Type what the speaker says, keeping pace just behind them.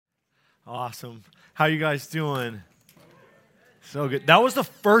Awesome. How you guys doing? So good. That was the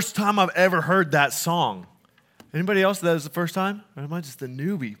first time I've ever heard that song. Anybody else that was the first time? Or am I just a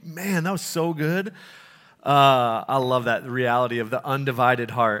newbie? Man, that was so good. I love that, the reality of the undivided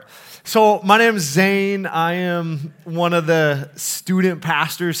heart. So my name is Zane. I am one of the student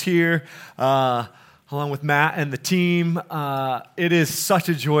pastors here, along with Matt and the team. It is such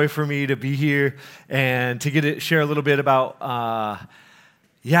a joy for me to be here and to get to share a little bit about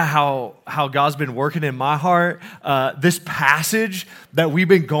how God's been working in my heart. This passage that we've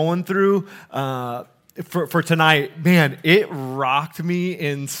been going through for tonight, man, it rocked me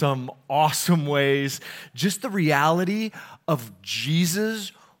in some awesome ways. Just the reality of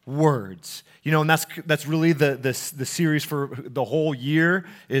Jesus' words. You know, and that's really the series for the whole year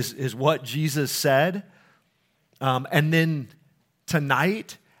is what Jesus said. And then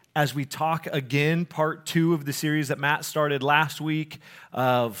tonight, as we talk again, part 2 of the series that Matt started last week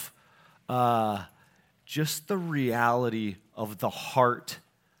of just the reality of the heart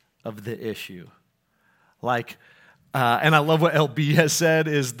of the issue. And I love what LB has said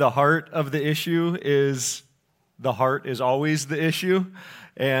is the heart of the issue is the heart is always the issue.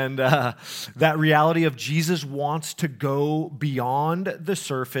 And that reality of Jesus wants to go beyond the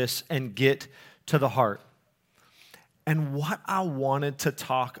surface and get to the heart. And what I wanted to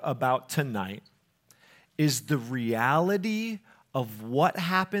talk about tonight is the reality of what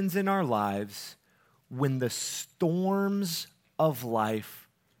happens in our lives when the storms of life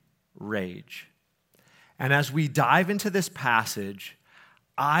rage. And as we dive into this passage,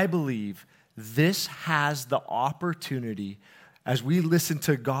 I believe this has the opportunity, as we listen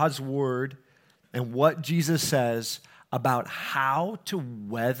to God's word and what Jesus says about how to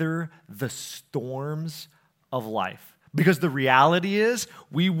weather the storms of life. Because the reality is,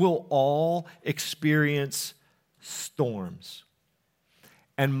 we will all experience storms.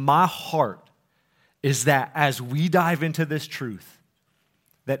 And my heart is that as we dive into this truth,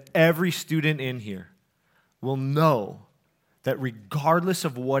 that every student in here will know that regardless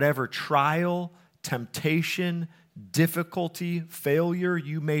of whatever trial, temptation, difficulty, failure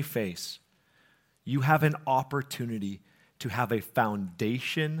you may face, you have an opportunity to have a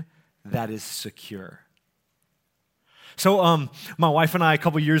foundation that is secure. So my wife and I, a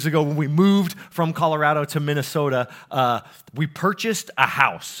couple years ago, when we moved from Colorado to Minnesota, we purchased a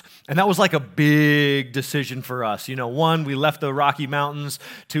house. And that was like a big decision for us. You know, 1, we left the Rocky Mountains.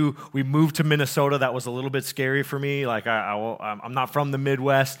 2, we moved to Minnesota. That was a little bit scary for me. Like, I'm not from the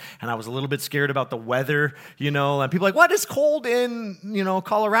Midwest, and I was a little bit scared about the weather, you know. And people are like, what, it's cold in,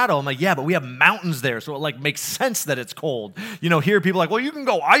 Colorado? I'm like, yeah, but we have mountains there, so it, makes sense that it's cold. You know, here people are like, well, you can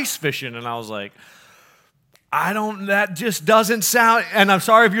go ice fishing. And I was like, that just doesn't sound, and I'm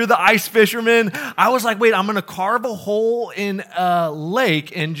sorry if you're the ice fisherman. I was like, wait, I'm going to carve a hole in a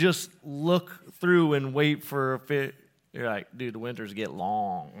lake and just look through and wait for a fish. You're like, dude, the winters get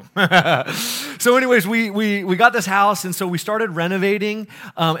long. So anyways, we got this house, and so we started renovating.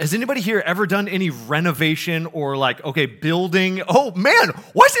 Has anybody here ever done any renovation or building? Oh, man,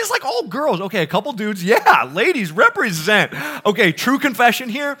 why is this all girls? Okay, a couple dudes. Yeah, ladies, represent. Okay, true confession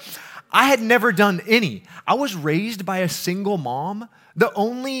here. I had never done any. I was raised by a single mom. The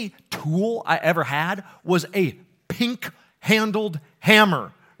only tool I ever had was a pink-handled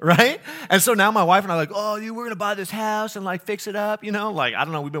hammer, right? And so now my wife and I are like, we're going to buy this house and fix it up, I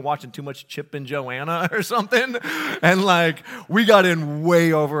don't know, we've been watching too much Chip and Joanna or something. And we got in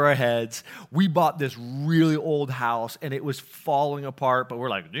way over our heads. We bought this really old house and it was falling apart, but we're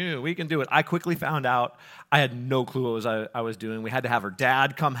like, dude, we can do it. I quickly found out I had no clue what I was doing. We had to have her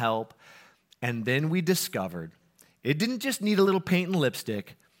dad come help. And then we discovered it didn't just need a little paint and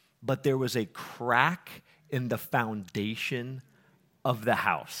lipstick, but there was a crack in the foundation of the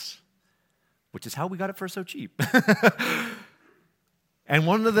house, which is how we got it for so cheap. And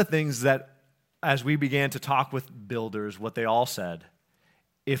one of the things that, as we began to talk with builders, what they all said,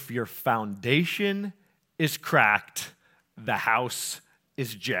 if your foundation is cracked, the house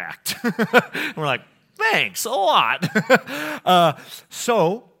is jacked. And we're like, thanks a lot.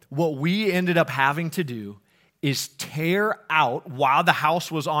 So what we ended up having to do is tear out, while the house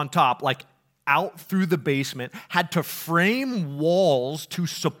was on top, out through the basement, had to frame walls to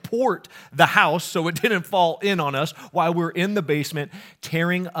support the house so it didn't fall in on us while we're in the basement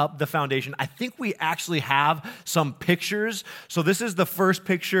tearing up the foundation. I think we actually have some pictures. So this is the first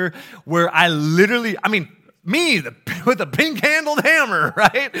picture where with a pink-handled hammer,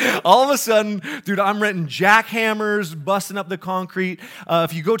 right? All of a sudden, dude, I'm renting jackhammers, busting up the concrete.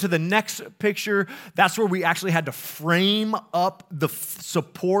 If you go to the next picture, that's where we actually had to frame up the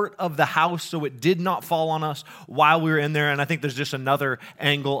support of the house so it did not fall on us while we were in there. And I think there's just another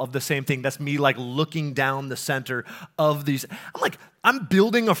angle of the same thing. That's me like looking down the center of these. I'm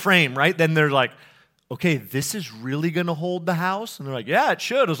building a frame, right? Then they're like, okay, this is really going to hold the house? And they're like, yeah, it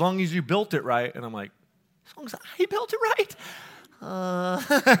should, as long as you built it right. And I'm like, as long as I built it right?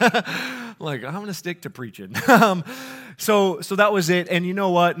 I'm going to stick to preaching. So that was it. And you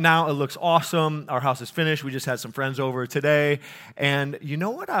know what? Now it looks awesome. Our house is finished. We just had some friends over today. And you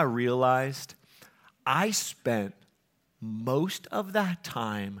know what I realized? I spent most of that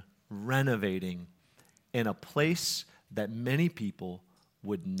time renovating in a place that many people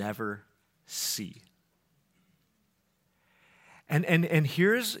would never see. And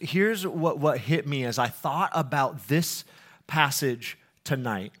here's what hit me as I thought about this passage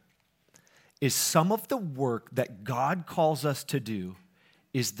tonight is some of the work that God calls us to do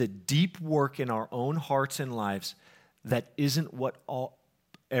is the deep work in our own hearts and lives that isn't what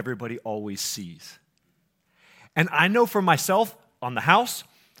everybody always sees. And I know for myself on the house,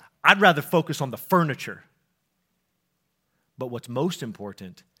 I'd rather focus on the furniture. But what's most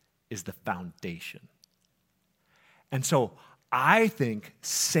important is the foundation. And so I think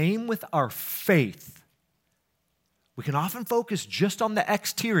same with our faith. We can often focus just on the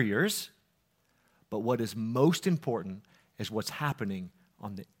exteriors, but what is most important is what's happening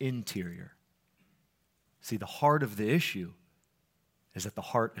on the interior. See, the heart of the issue is that the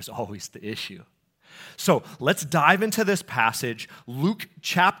heart is always the issue. So let's dive into this passage, Luke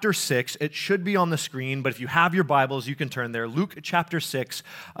chapter 6. It should be on the screen, but if you have your Bibles, you can turn there. Luke chapter 6,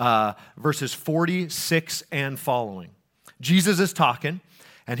 verses 46 and following. Jesus is talking,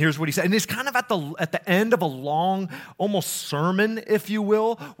 and here's what he said. And it's kind of at the end of a long, almost sermon, if you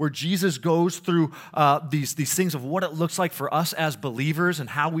will, where Jesus goes through these things of what it looks like for us as believers and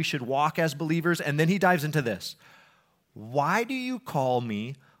how we should walk as believers. And then he dives into this. Why do you call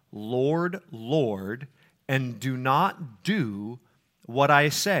me Lord, Lord, and do not do what I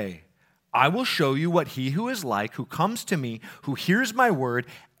say? I will show you what he who is like, who comes to me, who hears my word,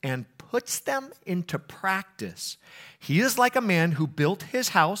 and puts them into practice. He is like a man who built his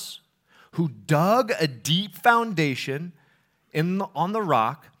house, who dug a deep foundation on the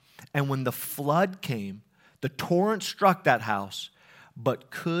rock, and when the flood came, the torrent struck that house,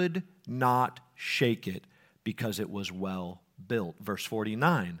 but could not shake it because it was well built. Verse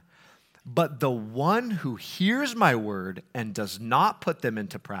 49. But the one who hears my word and does not put them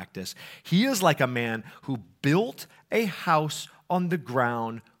into practice, he is like a man who built a house on the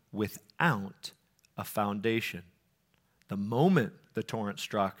ground without a foundation. The moment the torrent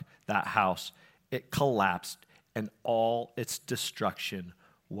struck that house, it collapsed and all its destruction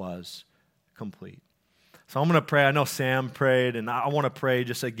was complete. So I'm going to pray. I know Sam prayed, and I want to pray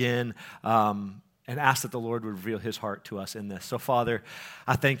just again and ask that the Lord would reveal his heart to us in this. So, Father,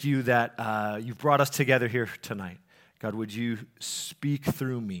 I thank you that you've brought us together here tonight. God, would you speak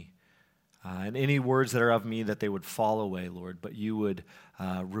through me? And any words that are of me, that they would fall away, Lord, but you would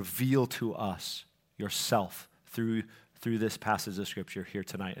reveal to us yourself through this passage of Scripture here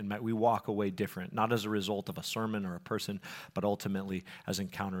tonight. And might we walk away different, not as a result of a sermon or a person, but ultimately as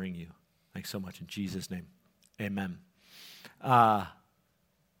encountering you. Thanks so much. In Jesus' name, amen.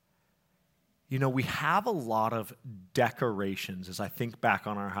 We have a lot of decorations. As I think back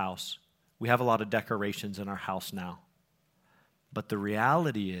on our house, we have a lot of decorations in our house now. But the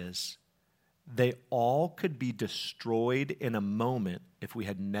reality is, they all could be destroyed in a moment if we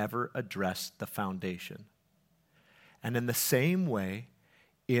had never addressed the foundation. And in the same way,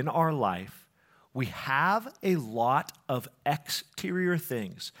 in our life, we have a lot of exterior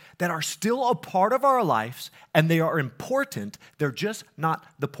things that are still a part of our lives, and they are important. They're just not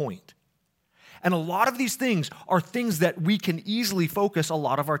the point. And a lot of these things are things that we can easily focus a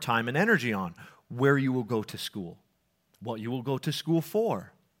lot of our time and energy on. Where you will go to school, what you will go to school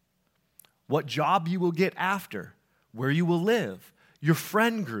for, what job you will get after, where you will live, your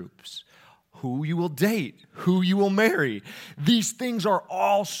friend groups, who you will date, who you will marry. These things are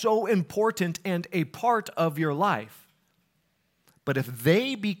all so important and a part of your life. But if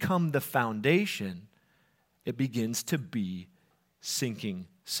they become the foundation, it begins to be sinking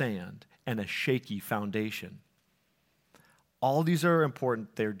sand and a shaky foundation. All these are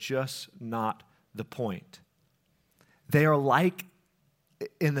important. They're just not the point. They are like,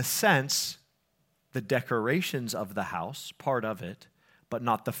 in a sense, the decorations of the house, part of it, but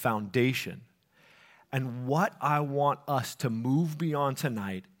not the foundation. And what I want us to move beyond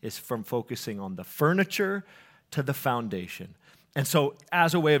tonight is from focusing on the furniture to the foundation. And so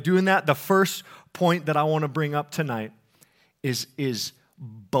as a way of doing that, the first point that I want to bring up tonight is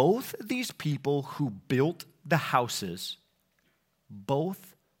both these people who built the houses,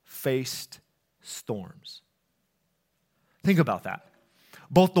 both faced storms. Think about that.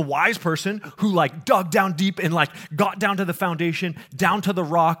 Both the wise person who dug down deep and got down to the foundation, down to the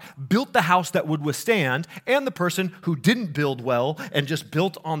rock, built the house that would withstand, and the person who didn't build well and just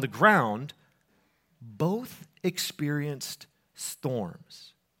built on the ground, both experienced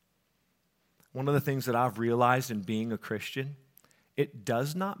storms. One of the things that I've realized in being a Christian, it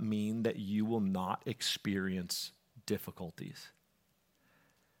does not mean that you will not experience difficulties.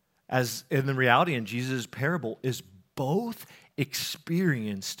 As in the reality in Jesus' parable is both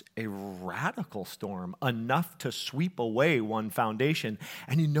experienced a radical storm, enough to sweep away one foundation.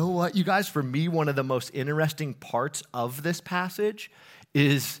 And you know what, you guys, for me, one of the most interesting parts of this passage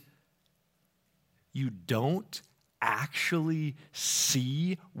is you don't actually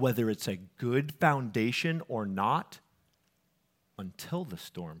see whether it's a good foundation or not until the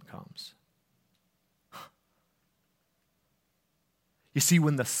storm comes. You see,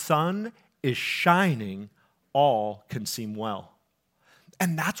 when the sun is shining, all can seem well.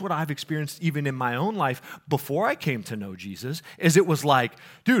 And that's what I've experienced even in my own life before I came to know Jesus, is it was like,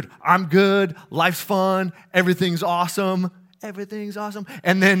 dude, I'm good, life's fun, everything's awesome.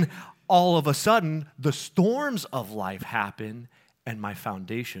 And then all of a sudden, the storms of life happen and my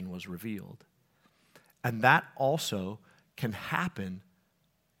foundation was revealed. And that also can happen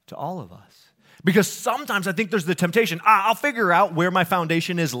to all of us. Because sometimes I think there's the temptation, I'll figure out where my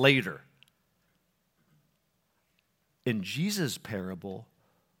foundation is later. In Jesus' parable,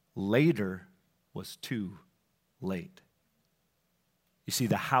 later was too late. You see,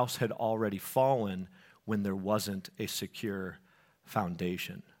 the house had already fallen when there wasn't a secure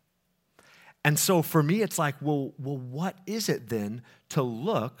foundation. And so for me, it's like, well, what is it then to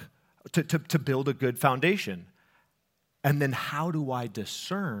look, to build a good foundation? And then how do I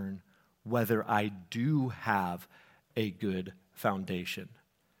discern whether I do have a good foundation?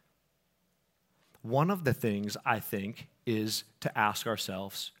 One of the things I think is to ask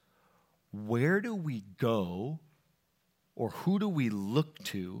ourselves, where do we go or who do we look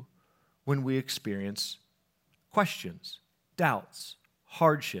to when we experience questions, doubts,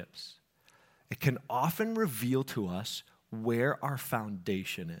 hardships? It can often reveal to us where our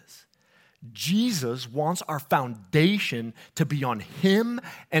foundation is. Jesus wants our foundation to be on Him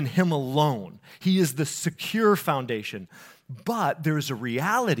and Him alone. He is the secure foundation. But there is a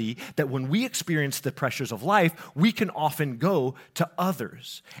reality that when we experience the pressures of life, we can often go to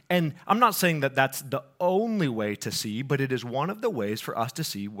others. And I'm not saying that that's the only way to see, but it is one of the ways for us to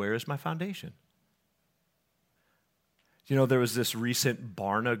see, where is my foundation? You know, there was this recent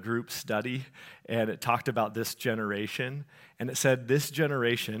Barna Group study, and it talked about this generation. And it said this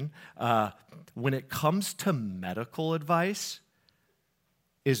generation, when it comes to medical advice,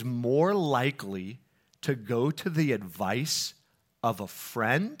 is more likely to go to the advice of a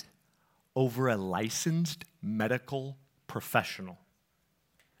friend over a licensed medical professional.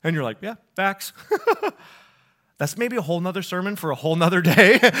 And you're like, yeah, facts. That's maybe a whole nother sermon for a whole nother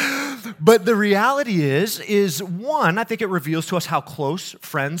day. But the reality is one, I think it reveals to us how close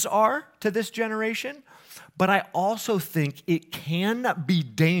friends are to this generation. But I also think it can be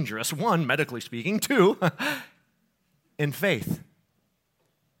dangerous, one, medically speaking, two, in faith.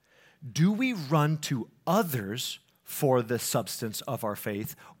 Do we run to others for the substance of our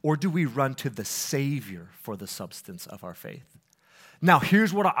faith, or do we run to the Savior for the substance of our faith? Now,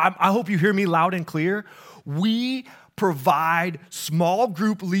 here's what I hope you hear me loud and clear. We provide small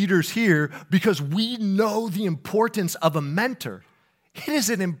group leaders here because we know the importance of a mentor. It is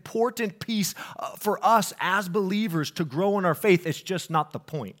an important piece for us as believers to grow in our faith. It's just not the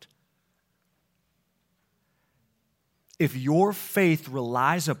point. If your faith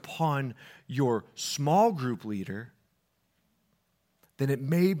relies upon your small group leader, then it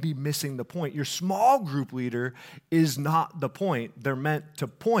may be missing the point. Your small group leader is not the point. They're meant to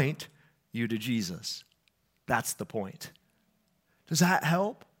point you to Jesus. That's the point. Does that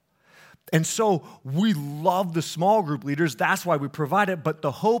help? And so we love the small group leaders. That's why we provide it. But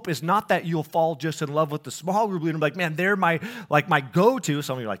the hope is not that you'll fall just in love with the small group leader. Like, man, they're my go-to.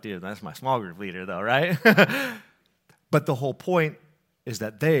 Some of you are like, dude, that's my small group leader though, right? But the whole point is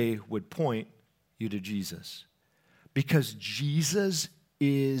that they would point you to Jesus. Because Jesus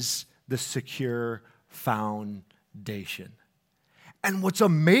is the secure foundation. And what's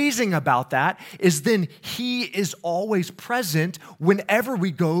amazing about that is then he is always present whenever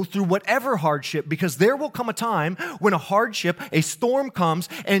we go through whatever hardship, because there will come a time when a hardship, a storm comes,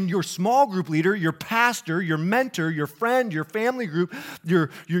 and your small group leader, your pastor, your mentor, your friend, your family group,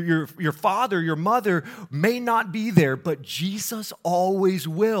 your father, your mother may not be there, but Jesus always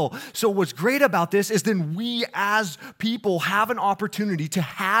will. So what's great about this is then we as people have an opportunity to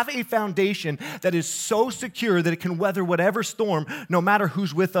have a foundation that is so secure that it can weather whatever storm, no matter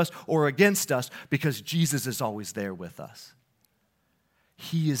who's with us or against us, because Jesus is always there with us.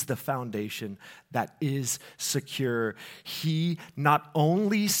 He is the foundation that is secure. He not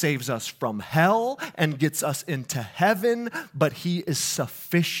only saves us from hell and gets us into heaven, but he is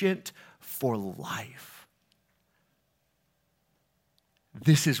sufficient for life.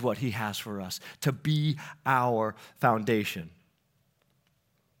 This is what he has for us, to be our foundation.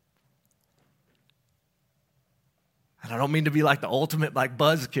 And I don't mean to be like the ultimate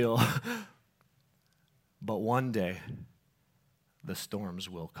buzzkill, but one day the storms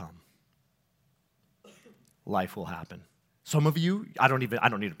will come. Life will happen. Some of you, I don't need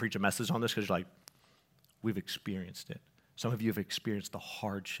to preach a message on this because you're like, we've experienced it. Some of you have experienced the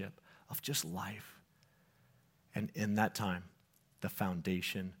hardship of just life. And in that time, the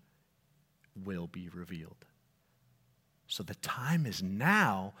foundation will be revealed. So the time is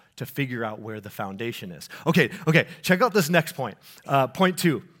now to figure out where the foundation is. Okay, check out this next point. Point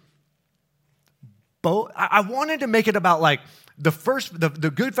 2. I wanted to make it about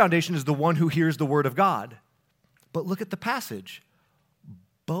the good foundation is the one who hears the word of God. But look at the passage.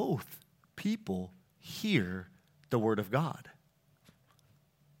 Both people hear the word of God.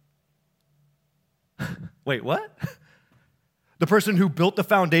 Wait, what? The person who built the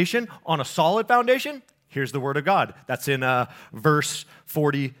foundation on a solid foundation here's the word of God. That's in verse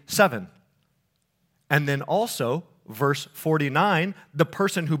 47. And then also, verse 49, the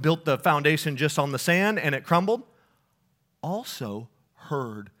person who built the foundation just on the sand and it crumbled also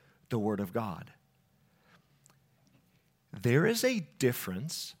heard the word of God. There is a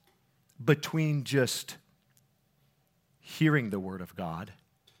difference between just hearing the word of God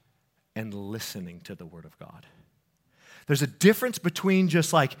and listening to the word of God. There's a difference between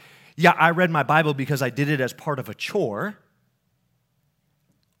just I read my Bible because I did it as part of a chore,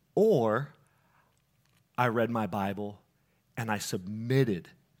 or I read my Bible and I submitted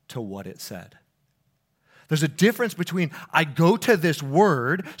to what it said. There's a difference between I go to this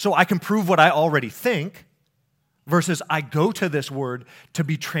word so I can prove what I already think versus I go to this word to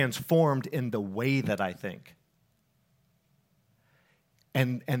be transformed in the way that I think.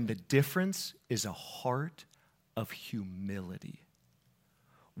 And the difference is a heart of humility.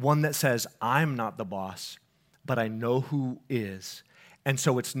 One that says, I'm not the boss, but I know who is. And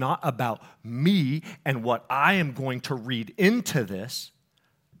so it's not about me and what I am going to read into this,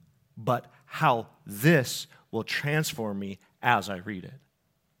 but how this will transform me as I read it.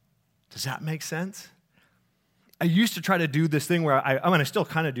 Does that make sense? I used to try to do this thing where I still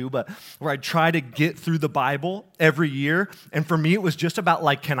kind of do, but where I try to get through the Bible every year. And for me, it was just about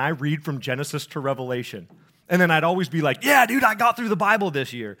can I read from Genesis to Revelation? And then I'd always be like, yeah, dude, I got through the Bible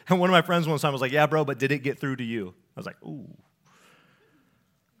this year. And one of my friends one time was like, yeah, bro, but did it get through to you? I was like, ooh,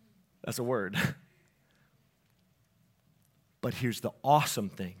 that's a word. But here's the awesome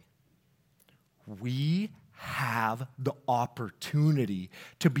thing. We have the opportunity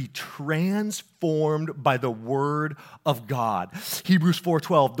to be transformed by the Word of God. Hebrews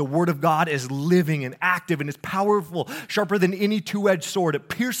 4:12, the Word of God is living and active and is powerful, sharper than any two-edged sword. It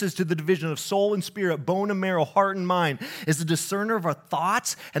pierces to the division of soul and spirit, bone and marrow, heart and mind, is the discerner of our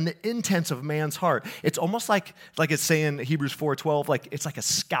thoughts and the intents of man's heart. It's almost like it's saying Hebrews 4:12, it's like a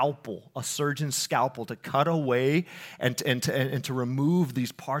scalpel, a surgeon's scalpel to cut away and to remove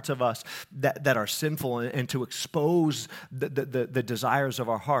these parts of us that are sinful and to expose the desires of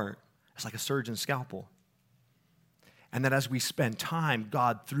our heart. It's like a surgeon's scalpel. And that as we spend time,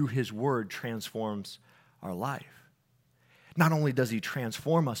 God, through his word, transforms our life. Not only does he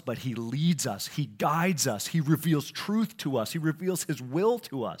transform us, but he leads us, he guides us, he reveals truth to us, he reveals his will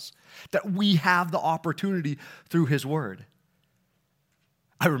to us, that we have the opportunity through his word.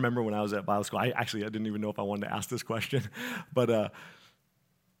 I remember when I was at Bible school, I didn't even know if I wanted to ask this question, but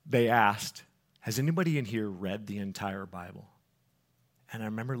they asked, has anybody in here read the entire Bible? And I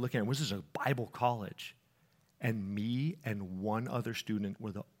remember looking at it, this is a Bible college. And me and one other student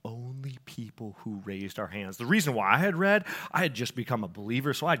were the only people who raised our hands. The reason why I had just become a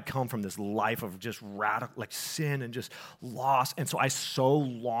believer, so I'd come from this life of just radical, sin and just loss. And so I so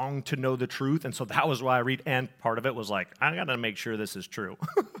longed to know the truth. And so that was why I read. And part of it was I got to make sure this is true.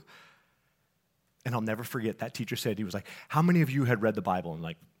 And I'll never forget, that teacher said, he was like, how many of you had read the Bible? And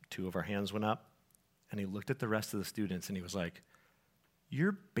like 2 of our hands went up. And he looked at the rest of the students and he was like,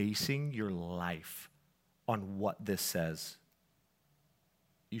 you're basing your life on what this says.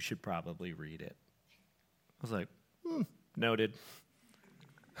 You should probably read it. I was like, noted.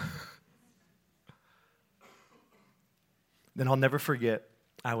 Then I'll never forget,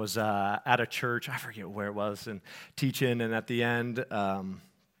 I was at a church, I forget where it was, and teaching, and at the end,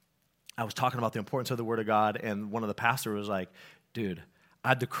 I was talking about the importance of the Word of God, and one of the pastors was like, dude, I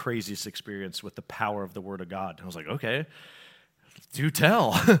had the craziest experience with the power of the Word of God. And I was like, okay, do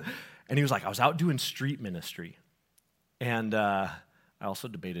tell. And he was like, I was out doing street ministry. And I also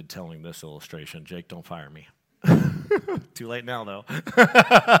debated telling this illustration. Jake, don't fire me. Too late now, though.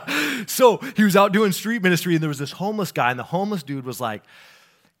 So he was out doing street ministry, and there was this homeless guy, and the homeless dude was like,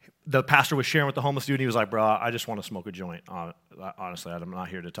 the pastor was sharing with the homeless dude, and he was like, bro, I just want to smoke a joint. Honestly, I'm not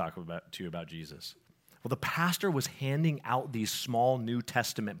here to talk to you about Jesus. Well, the pastor was handing out these small New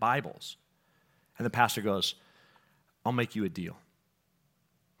Testament Bibles. And the pastor goes, I'll make you a deal.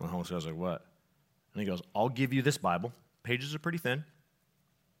 And the homeless guy's like, what? And he goes, I'll give you this Bible. Pages are pretty thin.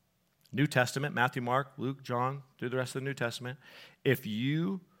 New Testament, Matthew, Mark, Luke, John, through the rest of the New Testament. If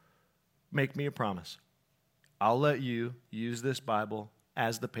you make me a promise, I'll let you use this Bible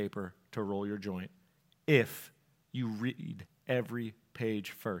as the paper to roll your joint if you read every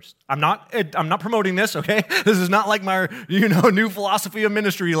page first. I'm not promoting this, okay? This is not like my, new philosophy of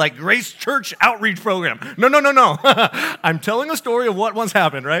ministry, like Grace Church outreach program. No. I'm telling a story of what once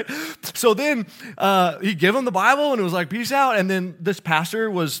happened, right? So then he gave him the Bible, and it was like, peace out. And then this pastor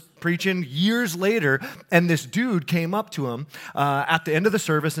was preaching years later, and this dude came up to him at the end of the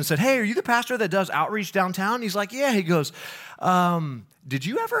service and said, hey, are you the pastor that does outreach downtown? He's like, yeah. He goes, did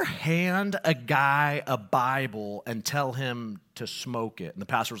you ever hand a guy a Bible and tell him to smoke it? And the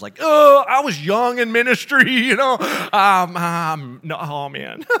pastor was like, oh, I was young in ministry, no, oh,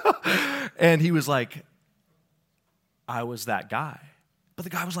 man. And he was like, I was that guy. But the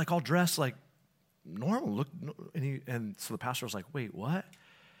guy was like all dressed like normal. And so the pastor was like, wait, what?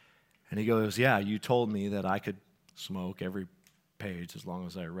 And he goes, yeah, you told me that I could smoke every page as long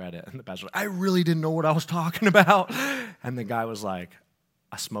as I read it. And the pastor was like, I really didn't know what I was talking about. And the guy was like,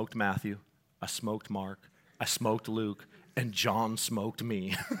 I smoked Matthew, I smoked Mark, I smoked Luke, and John smoked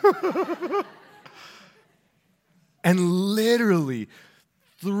me. And literally,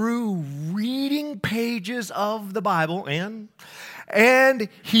 through reading pages of the Bible, and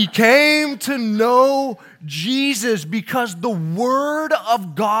he came to know Jesus because the Word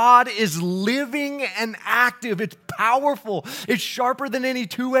of God is living and active. It's powerful. It's sharper than any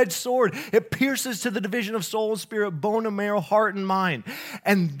two-edged sword. It pierces to the division of soul and spirit, bone and marrow, heart and mind.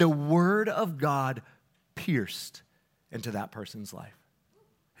 And the Word of God pierced into that person's life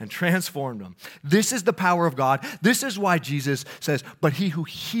and transformed them. This is the power of God. This is why Jesus says, but he who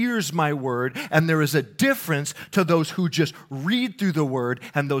hears my word, and there is a difference to those who just read through the word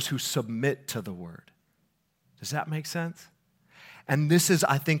and those who submit to the word. Does that make sense? And this is,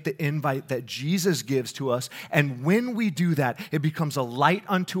 I think, the invite that Jesus gives to us. And when we do that, it becomes a light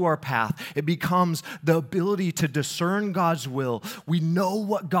unto our path. It becomes the ability to discern God's will. We know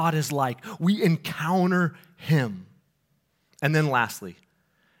what God is like. We encounter him. And then lastly,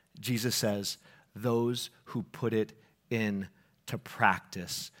 Jesus says, those who put it into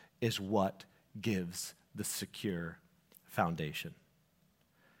practice is what gives the secure foundation.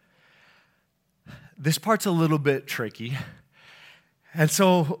 This part's a little bit tricky, and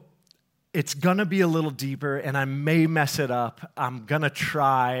so it's going to be a little deeper, and I may mess it up. I'm going to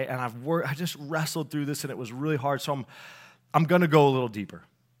try, and I just wrestled through this, and it was really hard, so I'm going to go a little deeper.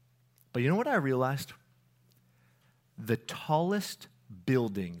 But you know what I realized? The tallest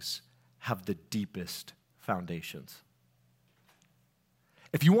buildings have the deepest foundations.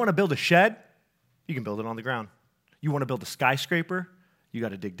 If you want to build a shed, you can build it on the ground. You want to build a skyscraper, you got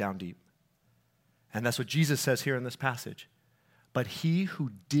to dig down deep. And that's what Jesus says here in this passage. But he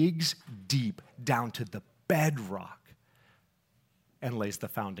who digs deep down to the bedrock and lays the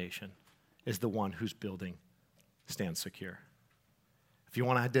foundation is the one whose building stands secure. If you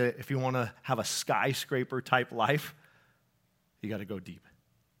want to have a skyscraper type life, you got to go deep.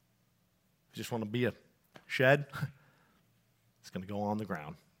 If you just want to be a shed, it's going to go on the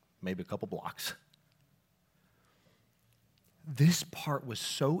ground, maybe a couple blocks. This part was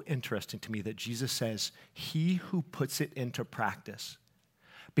so interesting to me that Jesus says, he who puts it into practice.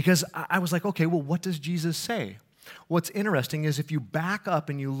 Because I was like, okay, well, what does Jesus say? What's interesting is if you back up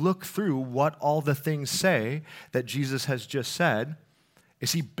and you look through what all the things say that Jesus has just said,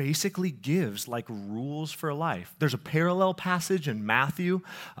 is he basically gives like rules for life. There's a parallel passage in Matthew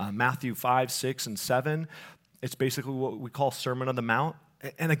 5, 6, and 7. It's basically what we call Sermon on the Mount.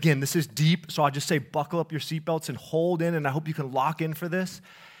 And again, this is deep, so I just say buckle up your seatbelts and hold in, and I hope you can lock in for this.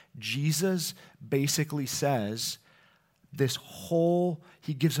 Jesus basically says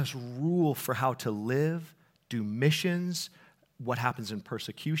he gives us rule for how to live, do missions, what happens in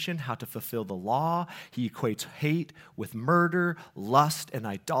persecution, how to fulfill the law. He equates hate with murder, lust and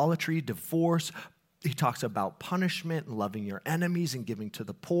idolatry, divorce. He talks about punishment and loving your enemies and giving to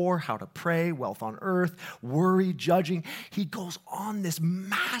the poor, how to pray, wealth on earth, worry, judging. He goes on this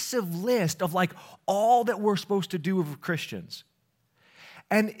massive list of like all that we're supposed to do as Christians.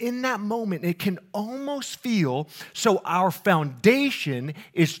 And in that moment, it can almost feel so our foundation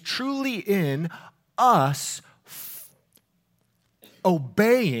is truly in us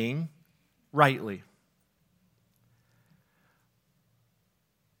obeying rightly.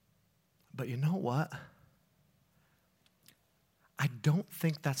 But you know what? I don't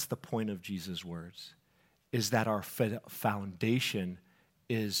think that's the point of Jesus' words, is that our foundation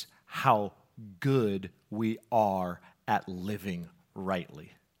is how good we are at living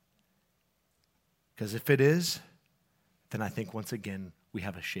rightly. Because if it is, then I think once again we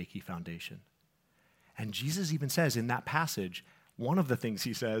have a shaky foundation. And Jesus even says in that passage, one of the things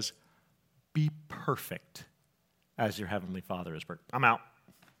he says, be perfect as your heavenly Father is perfect. I'm out.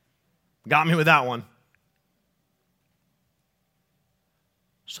 Got me with that one.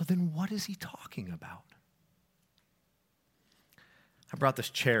 So then what is he talking about? I brought this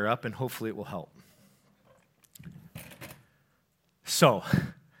chair up and hopefully it will help. So,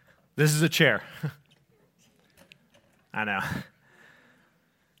 this is a chair. I know.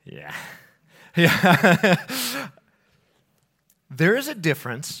 Yeah. There is a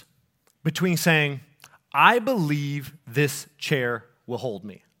difference between saying, I believe this chair will hold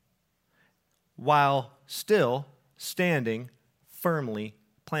me, while still standing firmly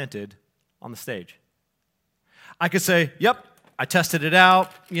planted on the stage. I could say, yep, I tested it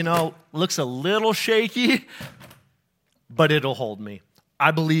out, looks a little shaky, but it'll hold me.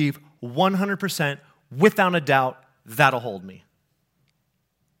 I believe 100%, without a doubt, that'll hold me.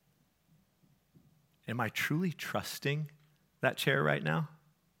 Am I truly trusting that chair right now?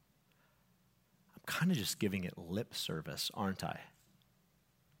 I'm kind of just giving it lip service, aren't I?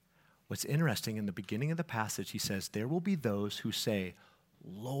 What's interesting, in the beginning of the passage, he says, there will be those who say,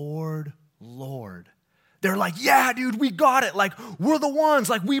 Lord, Lord. They're like, yeah, dude, we got it. Like, we're the ones.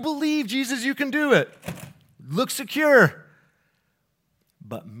 Like, we believe, Jesus, you can do it. Looks secure.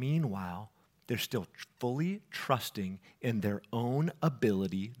 But meanwhile, they're still fully trusting in their own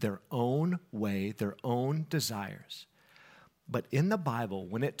ability, their own way, their own desires. But in the Bible,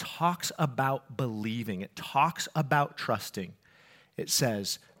 when it talks about believing, it talks about trusting, it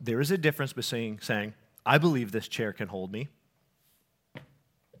says there is a difference between saying, I believe this chair can hold me,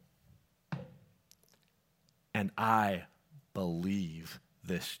 and I believe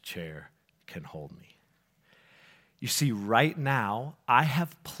this chair can hold me. You see, right now, I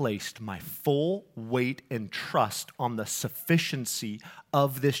have placed my full weight and trust on the sufficiency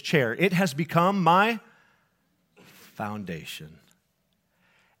of this chair. It has become my foundation.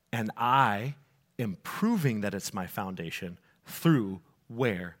 And I am proving that it's my foundation through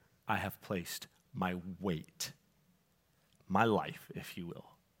where I have placed my weight, my life, if you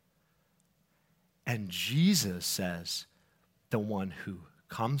will. And Jesus says, the one who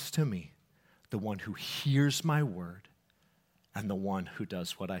comes to me, the one who hears my word, and the one who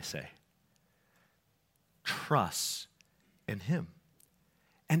does what I say, trusts in him.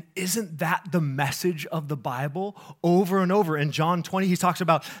 And isn't that the message of the Bible? Over and over in John 20, he talks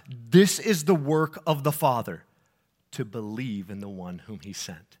about this is the work of the Father, to believe in the one whom he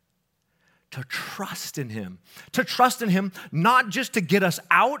sent. To trust in him not just to get us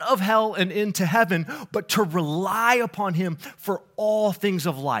out of hell and into heaven, but to rely upon him for all things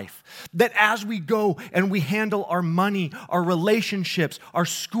of life. That as we go and we handle our money, our relationships, our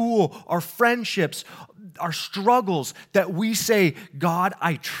school, our friendships, our struggles, that we say, God,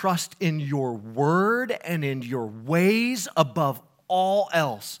 I trust in your word and in your ways above all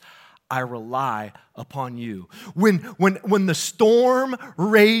else. I rely upon you. When the storm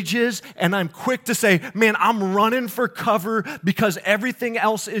rages and I'm quick to say, man, I'm running for cover because everything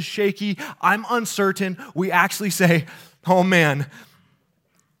else is shaky, I'm uncertain, we actually say, oh man,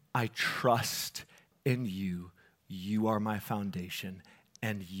 I trust in you. You are my foundation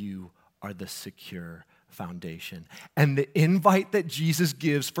and you are the secure foundation. And the invite that Jesus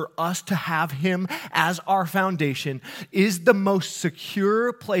gives for us to have him as our foundation is the most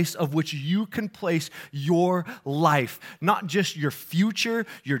secure place of which you can place your life. Not just your future,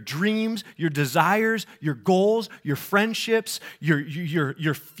 your dreams, your desires, your goals, your friendships,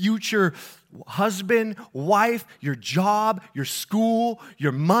 your future husband, wife, your job, your school,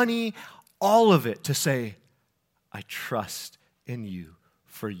 your money, all of it, to say, I trust in you,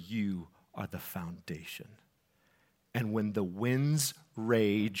 for you are the foundation. And when the winds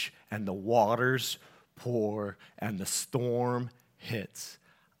rage and the waters pour and the storm hits,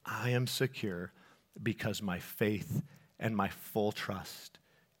 I am secure because my faith and my full trust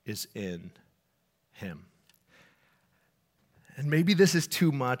is in him. And maybe this is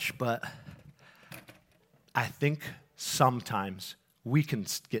too much, but I think sometimes we can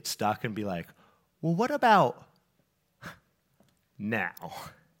get stuck and be like, well, what about now?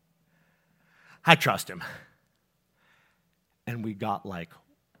 I trust him. And we got like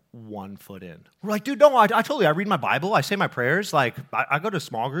 1 foot in. We're like, dude, no, I read my Bible. I say my prayers. Like, I go to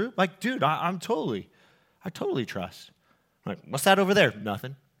small group. Like, dude, I totally trust. I'm like, what's that over there?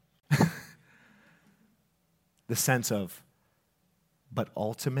 Nothing. The sense of, but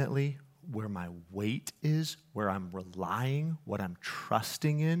ultimately, where my weight is, where I'm relying, what I'm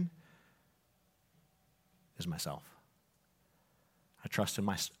trusting in, is myself. I trust in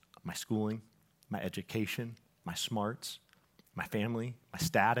my schooling, my education, my smarts, my family, my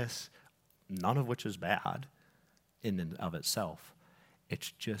status, none of which is bad in and of itself.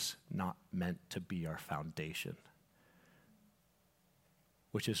 It's just not meant to be our foundation.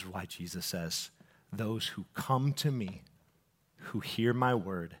 Which is why Jesus says, those who come to me, who hear my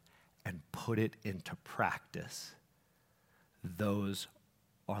word and put it into practice, those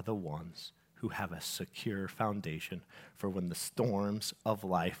are the ones who have a secure foundation for when the storms of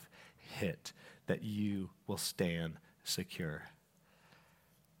life hit, that you will stand secure.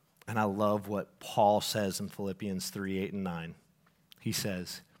 And I love what Paul says in Philippians 3:8-9. He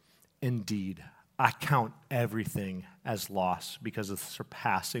says, indeed, I count everything as loss because of the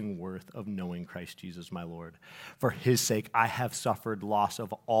surpassing worth of knowing Christ Jesus my Lord. For his sake, I have suffered loss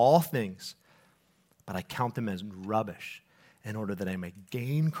of all things, but I count them as rubbish in order that I may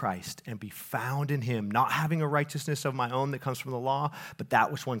gain Christ and be found in him, not having a righteousness of my own that comes from the law, but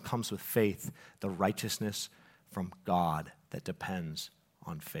that which one comes with faith, the righteousness from God that depends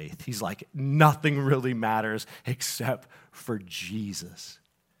on faith. He's like, nothing really matters except for Jesus.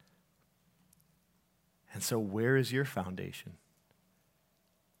 And so where is your foundation?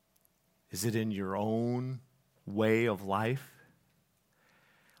 Is it in your own way of life?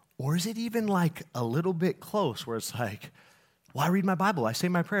 Or is it even like a little bit close where it's like, well, I read my Bible, I say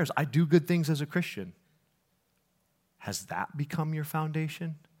my prayers, I do good things as a Christian. Has that become your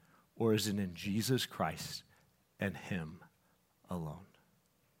foundation? Or is it in Jesus Christ and him alone?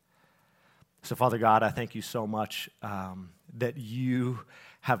 So, Father God, I thank you so much that you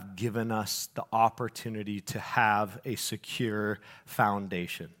have given us the opportunity to have a secure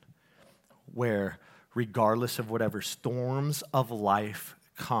foundation where, regardless of whatever storms of life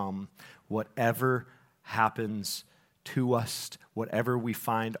come, whatever happens to us, whatever we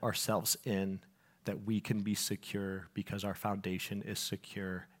find ourselves in, that we can be secure because our foundation is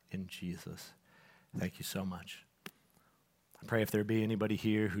secure in Jesus. Thank you so much. I pray if there be anybody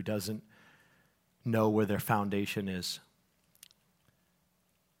here who doesn't know where their foundation is,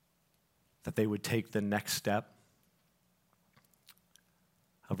 that they would take the next step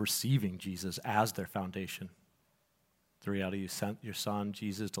of receiving Jesus as their foundation. The reality you sent your son,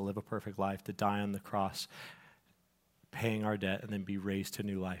 Jesus, to live a perfect life, to die on the cross, paying our debt, and then be raised to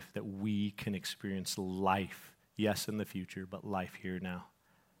new life, that we can experience life, yes, in the future, but life here now.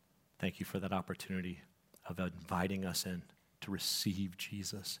 Thank you for that opportunity of inviting us in to receive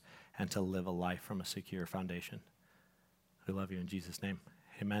Jesus and to live a life from a secure foundation. We love you in Jesus' name.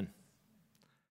 Amen.